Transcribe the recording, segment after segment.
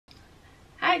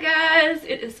Hi guys,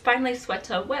 it is finally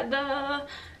sweater weather.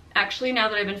 Actually, now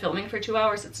that I've been filming for 2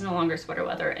 hours, it's no longer sweater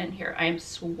weather in here. I am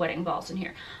sweating balls in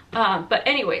here. But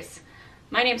anyways,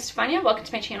 my name is Stefania. Welcome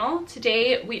to my channel.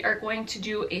 Today we are going to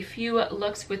do a few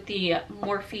looks with the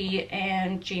Morphe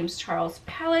and James Charles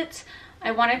palette.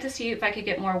 I wanted to see if I could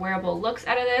get more wearable looks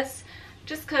out of this,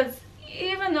 just because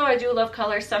even though I do love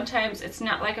color, sometimes it's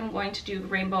not like I'm going to do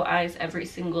rainbow eyes every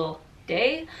single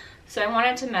day. So I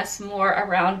wanted to mess more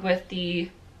around with the,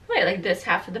 like this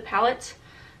half of the palette.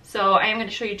 So I am going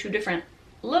to show you two different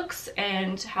looks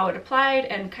and how it applied,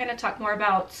 and kind of talk more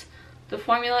about the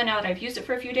formula now that I've used it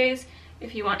for a few days.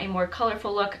 If you want a more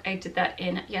colorful look, I did that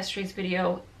in yesterday's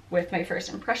video with my first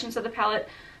impressions of the palette.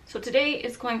 So today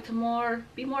is going to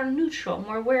be more neutral,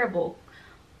 more wearable,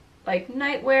 like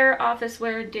nightwear, office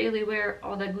wear, daily wear,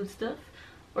 all that good stuff.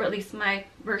 Or at least my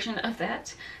version of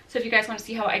that. So if you guys want to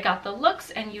see how I got the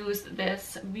looks and use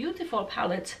this beautiful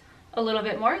palette a little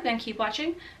bit more, then keep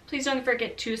watching. Please don't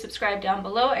forget to subscribe down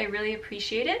below. I really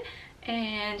appreciate it.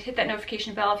 And hit that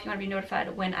notification bell if you want to be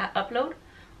notified when I upload,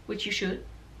 which you should,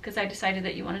 because I decided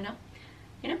that you want to know,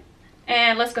 you know?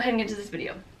 And let's go ahead and get into this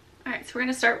video. Alright, so we're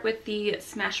going to start with the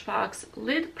Smashbox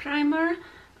Lid Primer.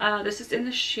 This is in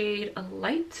the shade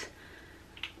Light.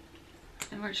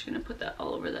 And we're just going to put that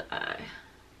all over the eye.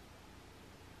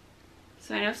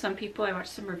 So I know some people, I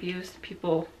watched some reviews,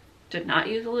 people did not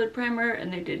use a lid primer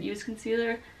and they did use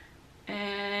concealer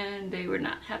and they were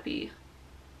not happy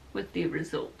with the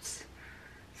results.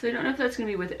 So I don't know if that's going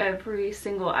to be with every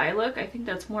single eye look. I think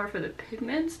that's more for the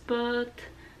pigments, but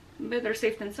better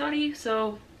safe than sorry,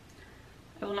 so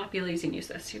I will not be lazy and use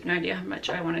this. You have no idea how much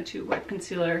I wanted to wipe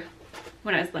concealer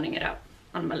when I was blending it out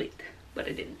on my lid, but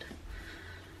I didn't.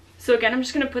 So again, I'm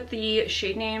just going to put the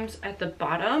shade names at the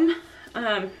bottom.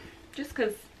 Just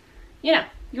because, you know,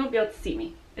 you won't be able to see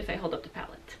me if I hold up the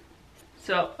palette.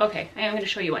 So, okay, I am going to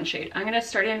show you one shade. I'm going to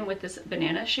start in with this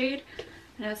banana shade.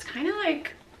 And it's kind of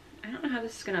like, I don't know how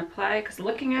this is going to apply, because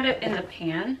looking at it in the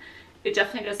pan, it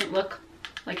definitely doesn't look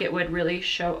like it would really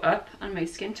show up on my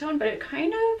skin tone, but it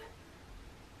kind of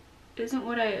isn't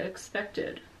what I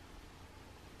expected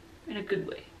in a good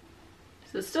way.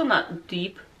 So it's still not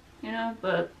deep, you know,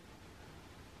 but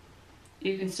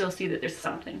you can still see that there's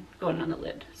something going on the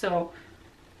lid. So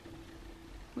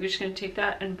we're just going to take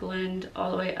that and blend all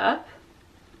the way up.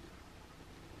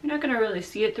 You're not going to really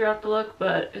see it throughout the look,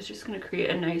 but it's just going to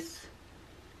create a nice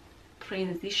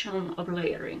transition of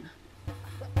layering.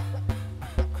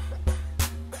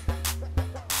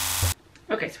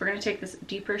 Okay, so we're going to take this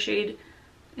deeper shade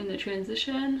in the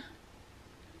transition,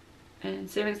 and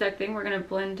same exact thing, we're going to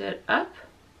blend it up.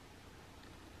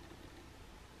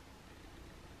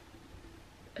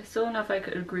 I still don't know if I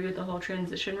could agree with the whole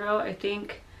transition row. I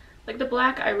think, like the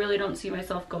black, I really don't see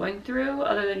myself going through,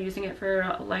 other than using it for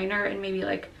a liner and maybe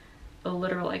like a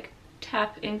literal like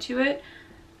tap into it.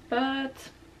 But,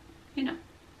 you know,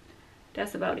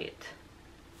 that's about it.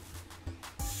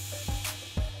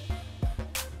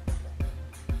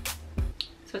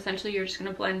 So essentially you're just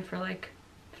gonna blend for like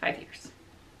 5 years.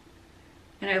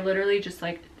 And I literally just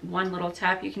like one little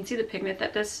tap. You can see the pigment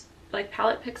that this like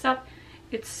palette picks up.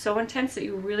 It's so intense that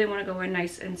you really want to go in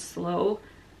nice and slow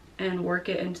and work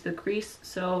it into the crease.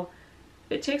 So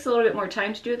it takes a little bit more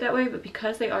time to do it that way, but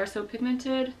because they are so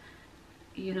pigmented,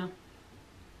 you know,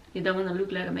 you don't want to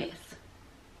look like a mess.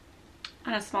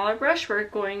 On a smaller brush, we're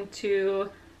going to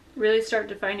really start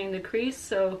defining the crease.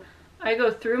 So I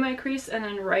go through my crease and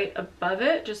then right above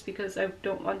it, just because I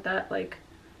don't want that, like,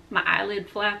 my eyelid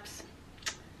flaps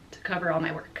to cover all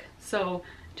my work. So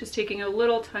just taking a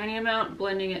little tiny amount,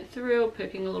 blending it through,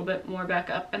 picking a little bit more back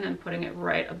up, and then putting it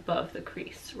right above the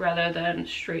crease rather than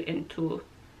straight into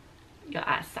your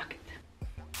eye socket.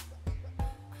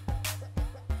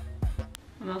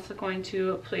 I'm also going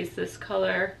to place this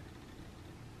color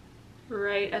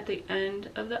right at the end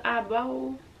of the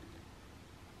eyeball.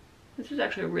 This is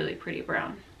actually a really pretty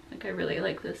brown. Like, I really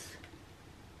like this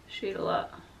shade a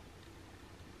lot.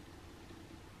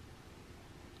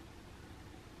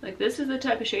 Like, this is the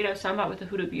type of shade I was talking about with the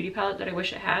Huda Beauty palette that I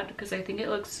wish it had, because I think it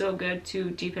looks so good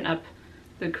to deepen up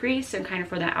the crease and kind of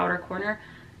for that outer corner.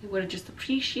 I would have just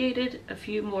appreciated a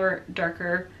few more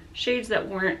darker shades that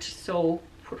weren't so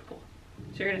purple.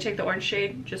 So you're going to take the orange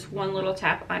shade, just one little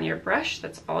tap on your brush,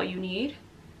 that's all you need.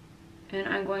 And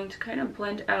I'm going to kind of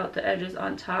blend out the edges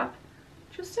on top,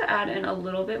 just to add in a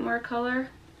little bit more color.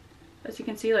 As you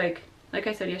can see, like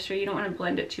I said yesterday, you don't want to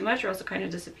blend it too much or else it kind of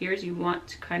disappears. You want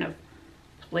to kind of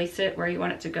place it where you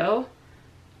want it to go.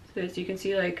 So as you can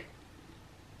see, like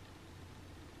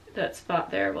that spot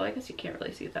there, well, I guess you can't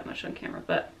really see it that much on camera,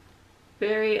 but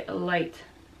very light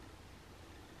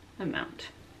amount.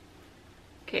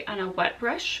 Okay, on a wet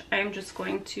brush, I'm just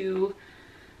going to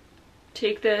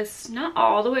take this not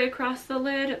all the way across the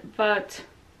lid, but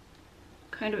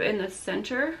kind of in the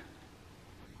center.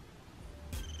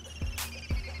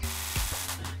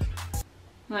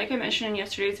 Like I mentioned in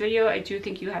yesterday's video, I do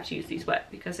think you have to use these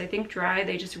wet because I think dry,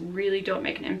 they just really don't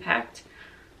make an impact.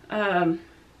 But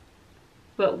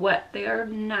wet, they are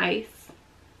nice.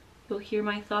 You'll hear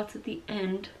my thoughts at the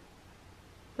end.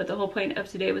 But the whole point of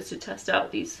today was to test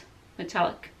out these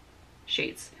metallic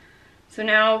shades. So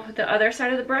now the other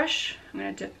side of the brush, I'm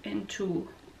going to dip into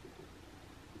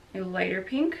a lighter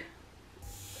pink.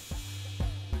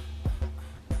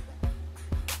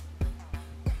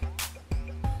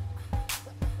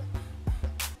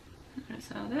 That's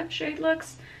how that shade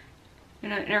looks.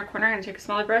 In an inner corner, I'm going to take a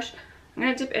smaller brush. I'm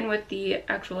going to dip in with the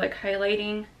actual like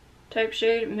highlighting type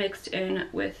shade mixed in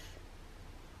with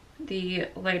the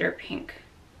lighter pink.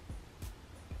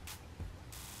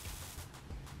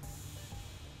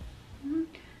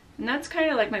 And that's kind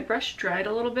of like my brush dried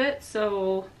a little bit,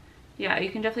 so yeah,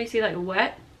 you can definitely see like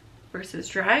wet versus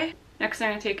dry. Next, I'm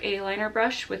going to take a liner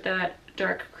brush with that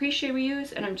dark crease shade we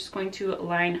use, and I'm just going to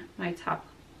line my top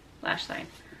lash line,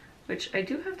 which I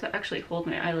do have to actually hold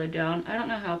my eyelid down. I don't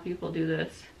know how people do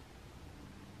this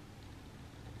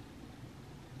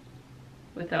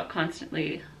without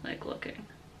constantly like looking.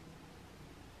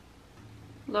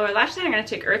 Lower lash line, I'm going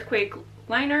to take Earthquake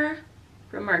liner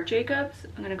from Marc Jacobs.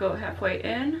 I'm going to go halfway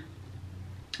in.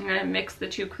 I'm going to mix the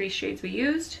two crease shades we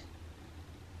used.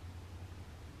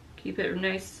 Keep it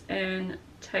nice and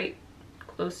tight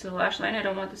close to the lash line. I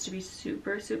don't want this to be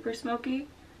super, super smoky.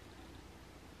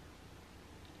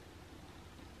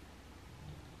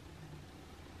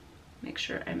 Make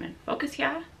sure I'm in focus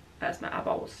here as my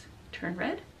eyeballs turn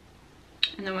red.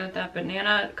 And then with that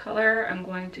banana color, I'm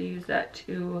going to use that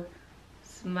to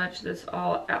smudge this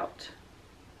all out.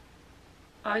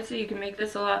 Obviously you can make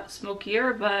this a lot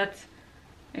smokier, but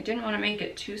I didn't want to make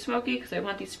it too smoky because I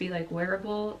want these to be like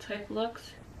wearable type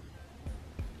looks.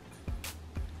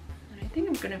 And I think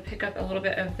I'm going to pick up a little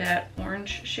bit of that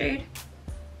orange shade.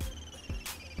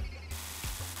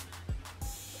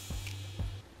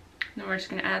 Then we're just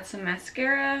going to add some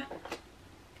mascara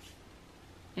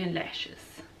and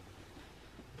lashes.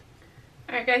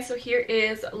 Alright guys, so here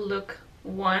is look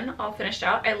 1 all finished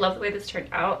out. I love the way this turned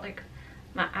out. Like,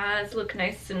 my eyes look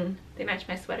nice and they match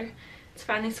my sweater. It's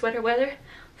finally sweater weather.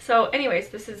 So anyways,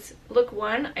 this is look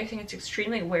 1. I think it's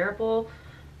extremely wearable.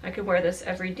 I could wear this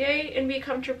every day and be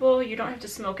comfortable. You don't have to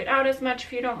smoke it out as much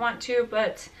if you don't want to,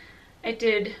 but I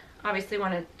did obviously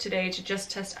wanted today to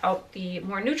just test out the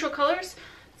more neutral colors.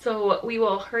 So we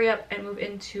will hurry up and move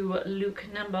into look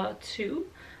number 2.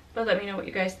 But let me know what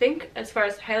you guys think. As far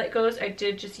as highlight goes, I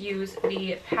did just use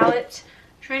the palette.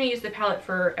 I'm trying to use the palette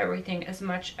for everything as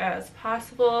much as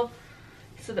possible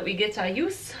so that we get to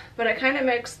use. But I kind of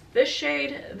mixed this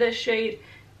shade,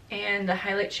 and the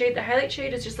highlight shade. The highlight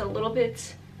shade is just a little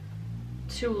bit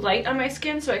too light on my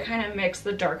skin, so I kind of mixed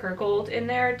the darker gold in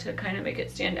there to kind of make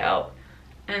it stand out.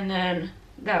 And then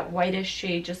that whitish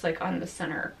shade just like on the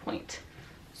center point.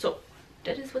 So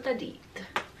that is what I did.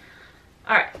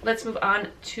 Alright, let's move on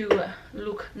to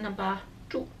look number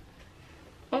 2.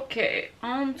 Okay,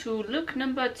 on to look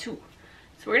number 2.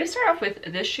 So we're going to start off with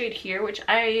this shade here, which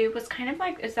I was kind of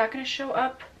like, is that going to show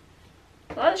up?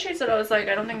 A lot of the shades that I was like,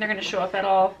 I don't think they're going to show up at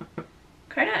all,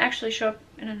 kind of actually show up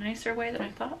in a nicer way than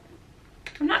I thought.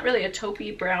 I'm not really a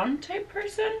taupey brown type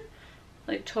person.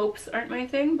 Like, taupes aren't my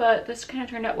thing, but this kind of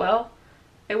turned out well.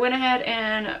 I went ahead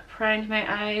and primed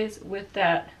my eyes with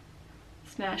that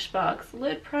Smashbox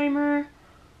lid primer.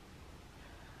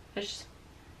 It's just,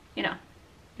 you know,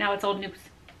 now it's old news.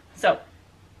 So,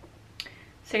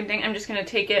 same thing, I'm just going to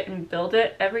take it and build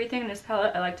it. Everything in this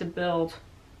palette I like to build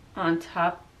on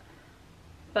top.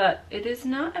 But it is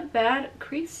not a bad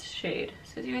crease shade.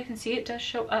 So as you guys can see, it does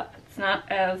show up. It's not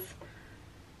as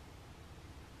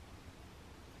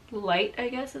light, I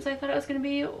guess, as I thought it was going to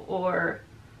be, or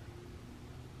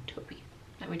taupey,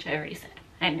 which I already said.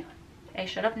 I know. I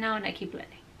shut up now and I keep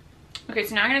blending. Okay,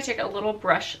 so now I'm going to take a little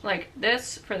brush like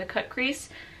this for the cut crease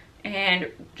and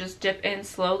just dip in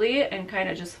slowly and kind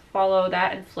of just follow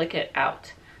that and flick it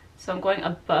out. So I'm going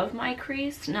above my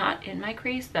crease, not in my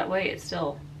crease. That way it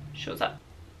still shows up.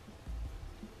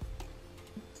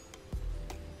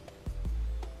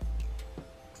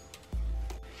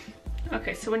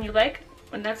 Okay, so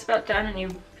when that's about done and you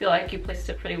feel like you placed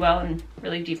it pretty well and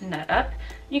really deepened that up,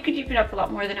 you could deepen it up a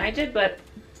lot more than I did, but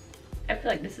I feel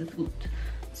like this is good.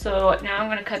 So now I'm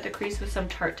going to cut the crease with some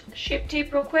Tarte Shape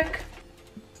Tape real quick.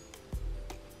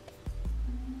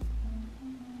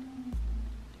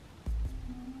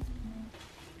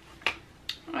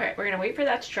 Alright, we're gonna wait for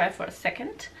that to dry for a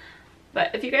second.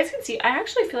 But if you guys can see, I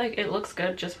actually feel like it looks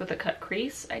good just with a cut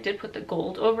crease. I did put the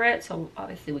gold over it, so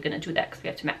obviously we're gonna do that because we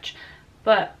have to match.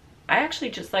 But I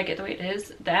actually just like it the way it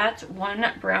is. That one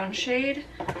brown shade,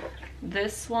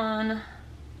 this one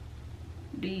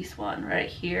right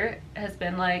here has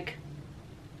been like,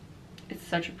 it's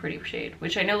such a pretty shade,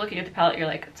 which I know looking at the palette you're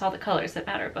like, it's all the colors that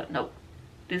matter, but nope,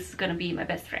 this is gonna be my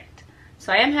best friend.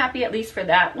 So I am happy at least for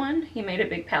that one. He made a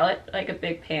big palette, like a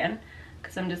big pan,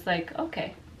 because I'm just like,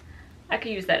 okay, I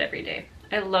could use that every day.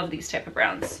 I love these type of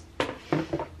browns.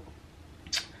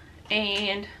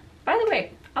 And by the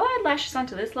way, I'll add lashes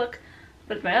onto this look,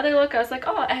 but with my other look I was like,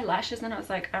 oh, I'll add lashes, and I was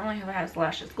like, I only have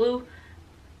lashes glue.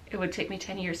 It would take me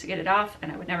 10 years to get it off,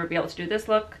 and I would never be able to do this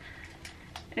look,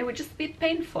 and it would just be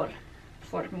painful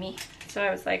for me. So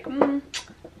I was like, I'm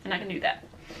not gonna do that.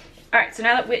 All right, so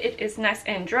now that it is nice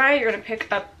and dry, you're gonna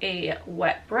pick up a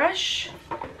wet brush,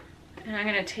 and I'm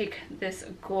gonna take this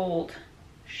gold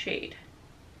shade.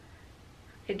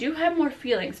 I do have more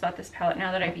feelings about this palette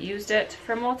now that I've used it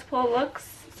for multiple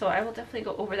looks, so I will definitely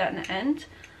go over that in the end.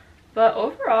 But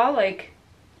overall, like,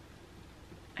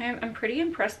 I'm pretty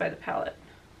impressed by the palette.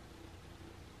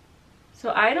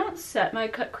 So I don't set my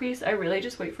cut crease, I really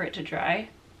just wait for it to dry.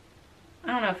 I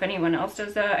don't know if anyone else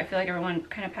does that. I feel like everyone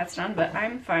kind of pats it on, but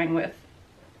I'm fine with,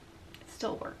 it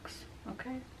still works,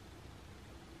 okay?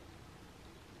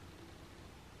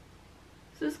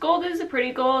 So this gold is a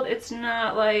pretty gold. It's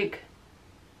not like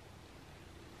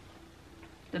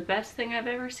the best thing I've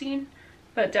ever seen,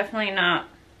 but definitely not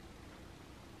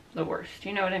the worst,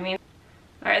 you know what I mean?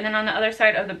 All right, and then on the other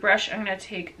side of the brush, I'm gonna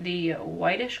take the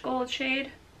whitish gold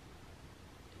shade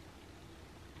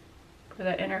for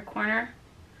that inner corner.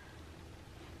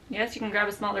 Yes, you can grab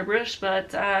a smaller brush,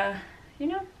 but you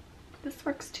know, this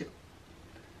works too.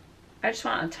 I just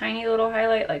want a tiny little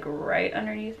highlight, like right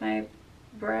underneath my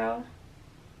brow.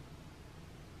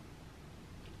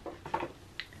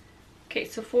 Okay,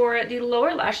 so for the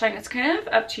lower lash line, it's kind of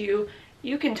up to you.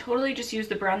 You can totally just use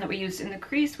the brown that we used in the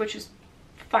crease, which is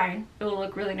fine. It will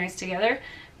look really nice together.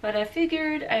 But I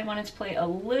figured I wanted to play a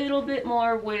little bit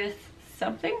more with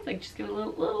something, like just give it a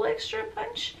little extra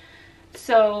punch.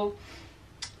 So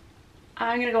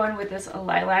I'm gonna go in with this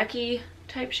lilac-y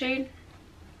type shade.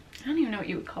 I don't even know what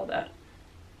you would call that.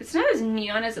 It's not as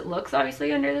neon as it looks,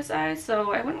 obviously, under this eye,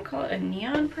 so I wouldn't call it a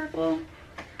neon purple.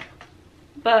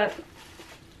 But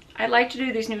I like to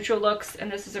do these neutral looks,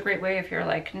 and this is a great way if you're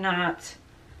like not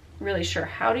really sure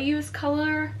how to use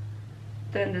color,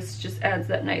 then this just adds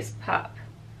that nice pop.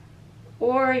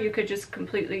 Or you could just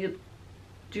completely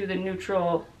do the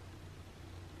neutral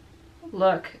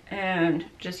look and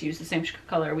just use the same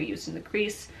color we used in the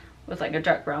crease with like a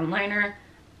dark brown liner.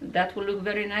 That will look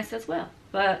very nice as well,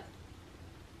 but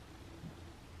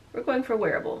we're going for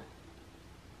wearable,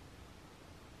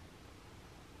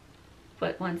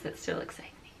 but ones that still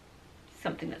excite me,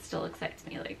 something that still excites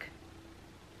me. Like,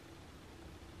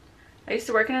 I used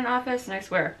to work in an office, and I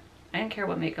swear I didn't care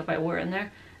what makeup I wore in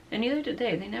there, and neither did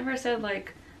they. They never said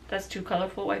like, that's too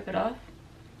colorful, wipe it off.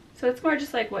 So it's more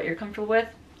just like what you're comfortable with.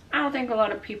 I don't think a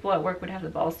lot of people at work would have the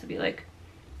balls to be like,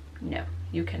 no,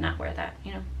 you cannot wear that,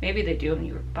 you know? Maybe they do and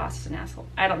your boss is an asshole.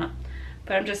 I don't know.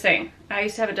 But I'm just saying, I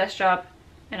used to have a desk job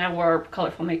and I wore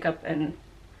colorful makeup, and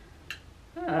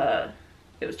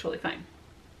it was totally fine.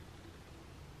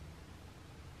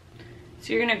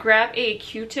 So you're gonna grab a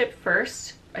Q-tip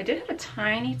first. I did have a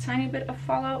tiny bit of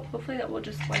fallout. Hopefully that will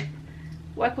just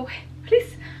wipe away,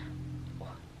 please. All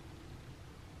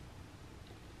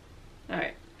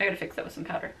right, I gotta fix that with some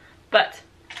powder. But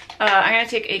I'm gonna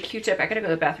take a Q-tip. I gotta go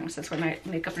to the bathroom since that's where my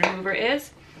makeup remover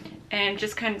is, and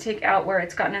just kind of take out where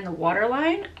it's gotten in the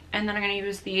waterline. And then I'm gonna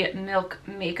use the Milk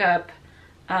Makeup.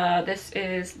 This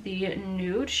is the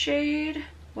nude shade.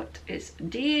 What is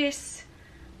this?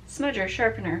 Smudger,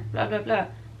 sharpener, blah, blah, blah.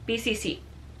 BCC.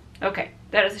 Okay,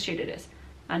 that is the shade it is.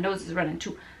 My nose is running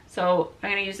too. So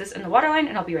I'm gonna use this in the waterline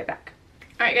and I'll be right back.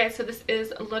 All right guys, so this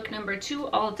is look number 2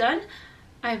 all done.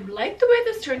 I like the way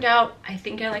this turned out. I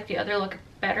think I like the other look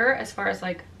better as far as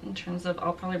like in terms of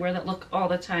I'll probably wear that look all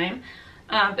the time.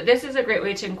 But this is a great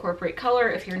way to incorporate color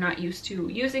if you're not used to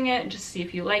using it, and just see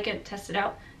if you like it, test it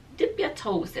out, dip your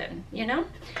toes in, you know?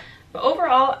 But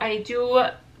overall,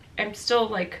 I'm still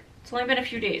like, it's only been a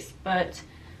few days, but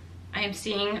I am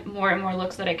seeing more and more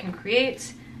looks that I can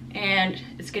create, and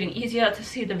it's getting easier to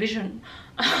see the vision.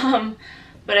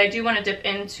 But I do want to dip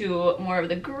into more of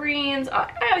the greens.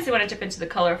 I obviously want to dip into the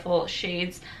colorful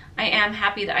shades. I am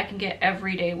happy that I can get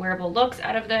everyday wearable looks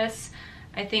out of this.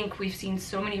 I think we've seen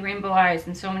so many rainbow eyes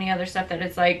and so many other stuff that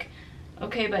it's like,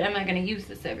 okay, but am I going to use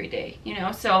this every day? You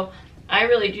know, so I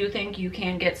really do think you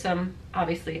can get some,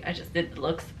 obviously I just did the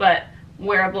looks, but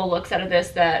wearable looks out of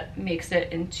this that makes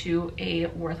it into a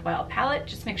worthwhile palette.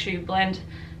 Just make sure you blend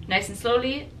nice and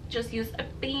slowly. Just use a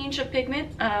pinch of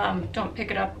pigment. Don't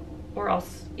pick it up or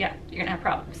else, yeah, you're gonna have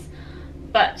problems.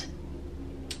 But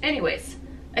anyways,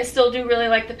 I still do really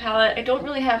like the palette. I don't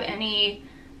really have any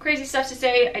crazy stuff to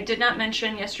say. I did not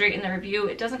mention yesterday in the review,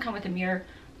 it doesn't come with a mirror,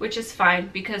 which is fine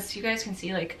because you guys can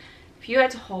see, like, if you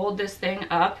had to hold this thing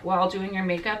up while doing your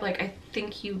makeup, like, I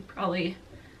think you'd probably,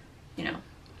 you know,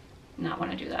 not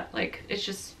want to do that. Like, it's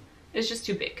just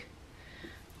too big.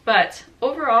 But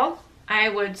overall, I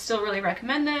would still really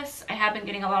recommend this. I have been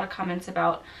getting a lot of comments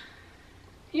about,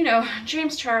 you know,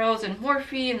 James Charles and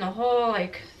Morphe and the whole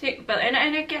like thing, but and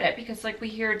I get it because like we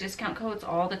hear discount codes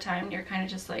all the time and you're kind of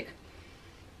just like,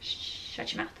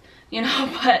 shut your mouth, you know.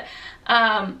 But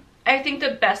I think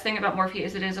the best thing about Morphe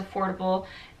is it is affordable,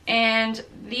 and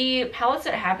the palettes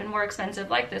that have been more expensive,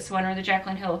 like this one or the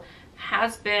Jaclyn Hill,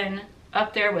 has been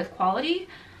up there with quality.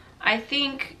 I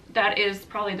think that is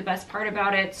probably the best part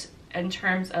about it in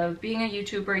terms of being a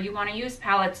YouTuber. You want to use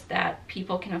palettes that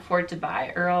people can afford to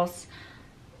buy, or else,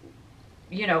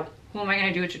 you know, who am I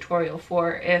going to do a tutorial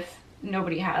for if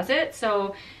nobody has it?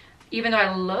 So even though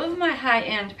I love my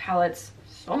high-end palettes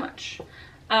so much,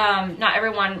 not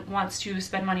everyone wants to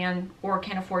spend money on or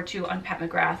can afford to on Pat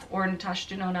McGrath or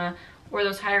Natasha Denona or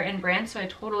those higher end brands. So I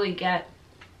totally get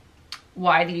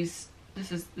why this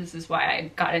is why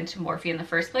I got into Morphe in the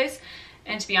first place.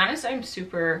 And to be honest, I'm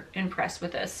super impressed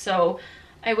with this. So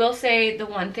I will say the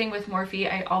one thing with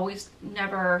Morphe, I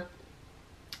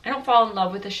don't fall in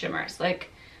love with the shimmers. Like,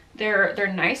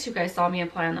 they're nice. You guys saw me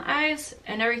apply on the eyes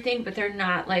and everything, but they're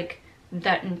not like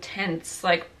that intense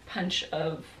like punch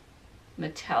of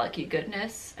metallic-y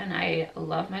goodness, and I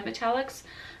love my metallics.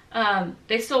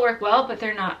 They still work well, but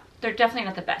they're definitely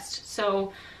not the best.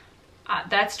 So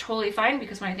that's totally fine,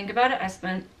 because when I think about it, I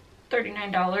spent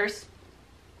 $39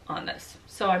 on this,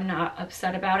 so I'm not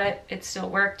upset about it. It still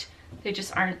worked. They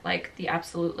just aren't like the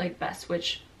absolute like best,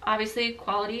 which obviously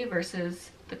quality versus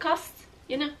the cost,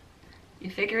 you know, you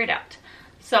figure it out.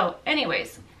 So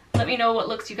anyways, let me know what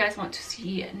looks you guys want to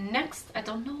see next. I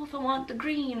don't know if I want the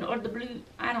green or the blue.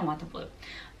 I don't want the blue.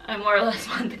 I more or less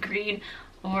want the green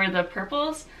or the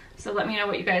purples. So let me know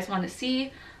what you guys want to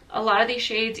see. A lot of these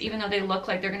shades, even though they look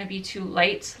like they're going to be too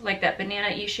light, like that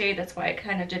banana-y shade, that's why I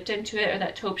kind of dipped into it, or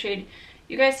that taupe shade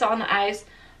you guys saw on the eyes,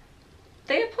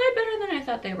 they apply better than I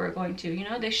thought they were going to. You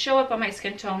know, they show up on my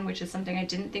skin tone, which is something I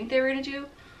didn't think they were going to do.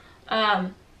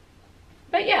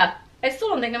 But yeah, I still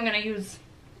don't think I'm going to use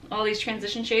all these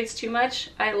transition shades too much.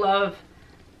 I love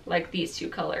like these two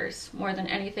colors more than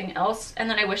anything else. And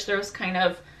then I wish there was kind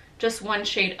of just one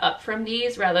shade up from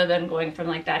these, rather than going from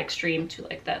like that extreme to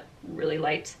like that really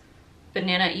light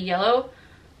banana-y yellow.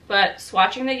 But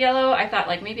swatching the yellow, I thought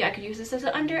like maybe I could use this as an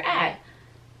under eye.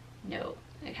 No,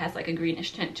 it has like a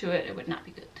greenish tint to it. It would not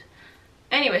be good.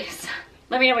 Anyways,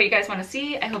 let me know what you guys want to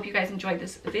see. I hope you guys enjoyed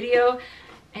this video,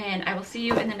 and I will see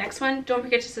you in the next one. Don't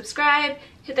forget to subscribe,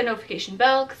 hit the notification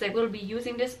bell, because I will be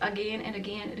using this again and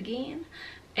again and again.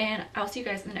 And I'll see you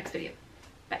guys in the next video.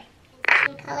 Bye.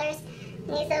 Colors.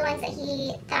 These are the ones that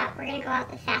he thought were going to go out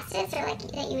the fastest, or like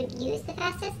that you would use the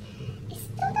fastest. I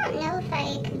still don't know if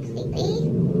I completely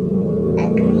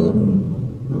agree.